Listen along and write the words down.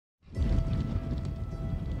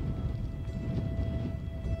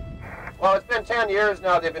Well, it's been 10 years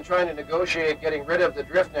now they've been trying to negotiate getting rid of the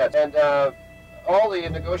drift nets, and all the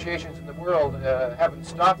negotiations in the world haven't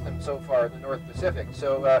stopped them so far in the North Pacific.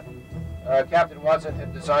 So Captain Watson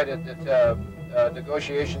had decided that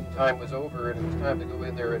negotiation time was over and it was time to go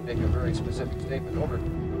in there and make a very specific statement. Over.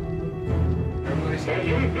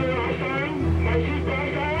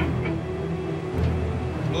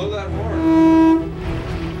 Blow that horn.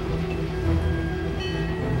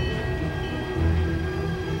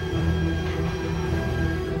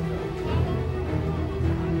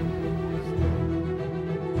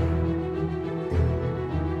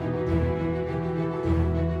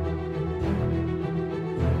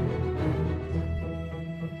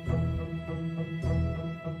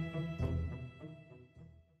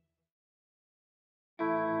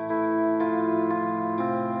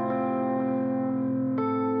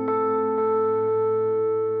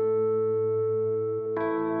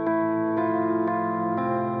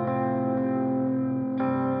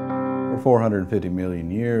 For 450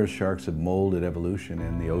 million years, sharks have molded evolution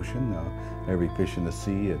in the ocean. Every fish in the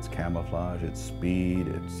sea, its camouflage, its speed,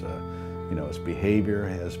 its behavior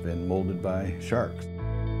has been molded by sharks.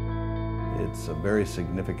 It's a very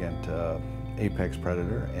significant apex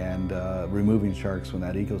predator, and removing sharks from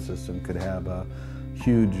that ecosystem could have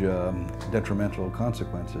huge detrimental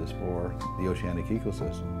consequences for the oceanic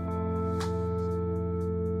ecosystem.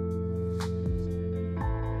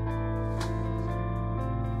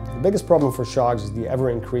 The biggest problem for sharks is the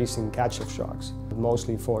ever-increasing catch of sharks,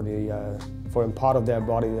 mostly for a part of their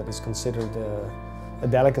body that is considered a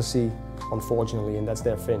delicacy, unfortunately, and that's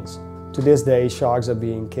their fins. To this day, sharks are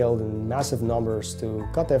being killed in massive numbers to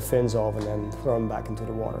cut their fins off and then throw them back into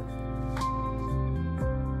the water.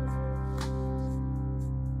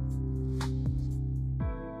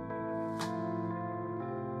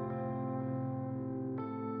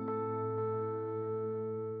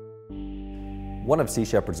 One of Sea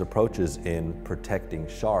Shepherd's approaches in protecting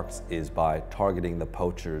sharks is by targeting the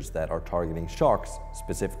poachers that are targeting sharks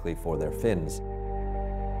specifically for their fins.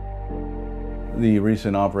 The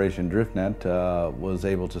recent Operation Driftnet was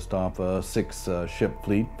able to stop a 6-ship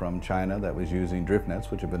fleet from China that was using drift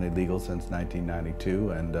nets, which have been illegal since 1992,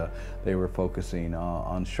 and they were focusing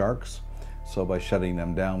on sharks. So by shutting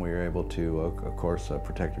them down, we were able to, of course,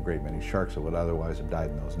 protect a great many sharks that would otherwise have died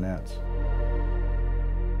in those nets.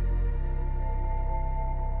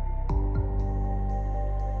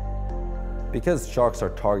 Because sharks are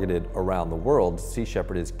targeted around the world, Sea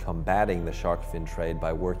Shepherd is combating the shark fin trade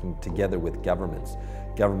by working together with governments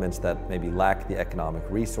that maybe lack the economic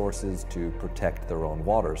resources to protect their own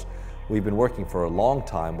waters. We've been working for a long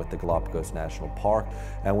time with the Galápagos National Park,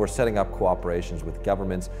 and we're setting up cooperations with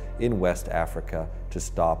governments in West Africa to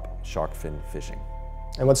stop shark fin fishing.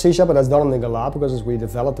 And what Sea Shepherd has done in the Galápagos is we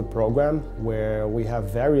developed a program where we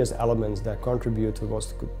have various elements that contribute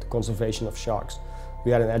towards the conservation of sharks. We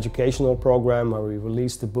had an educational program where we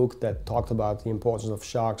released a book that talked about the importance of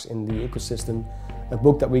sharks in the ecosystem, a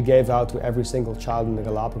book that we gave out to every single child in the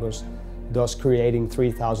Galápagos, thus creating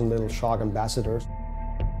 3,000 little shark ambassadors.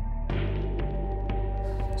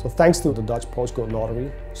 So thanks to the Dutch postcode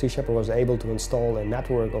lottery, Sea Shepherd was able to install a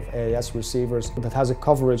network of AIS receivers that has a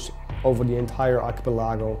coverage over the entire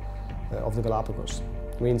archipelago of the Galápagos.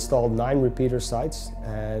 We installed 9 repeater sites,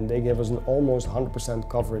 and they gave us an almost 100%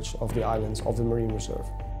 coverage of the islands of the Marine Reserve.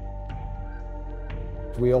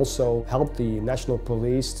 We also helped the National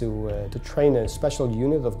Police to train a special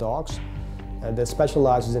unit of dogs that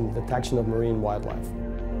specializes in the detection of marine wildlife.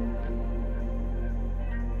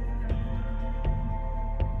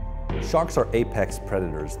 Sharks are apex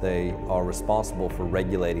predators. They are responsible for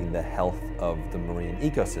regulating the health of the marine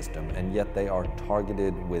ecosystem, and yet they are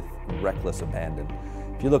targeted with reckless abandon.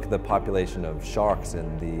 If you look at the population of sharks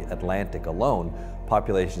in the Atlantic alone,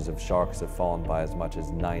 populations of sharks have fallen by as much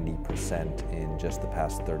as 90% in just the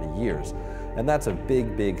past 30 years. And that's a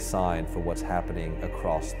big, big sign for what's happening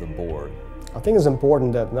across the board. I think it's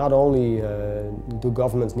important that not only do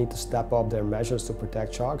governments need to step up their measures to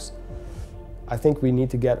protect sharks, I think we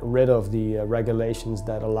need to get rid of the regulations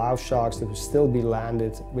that allow sharks to still be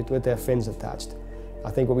landed with their fins attached.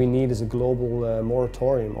 I think what we need is a global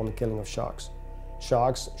moratorium on the killing of sharks.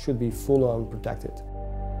 Sharks should be full-on protected.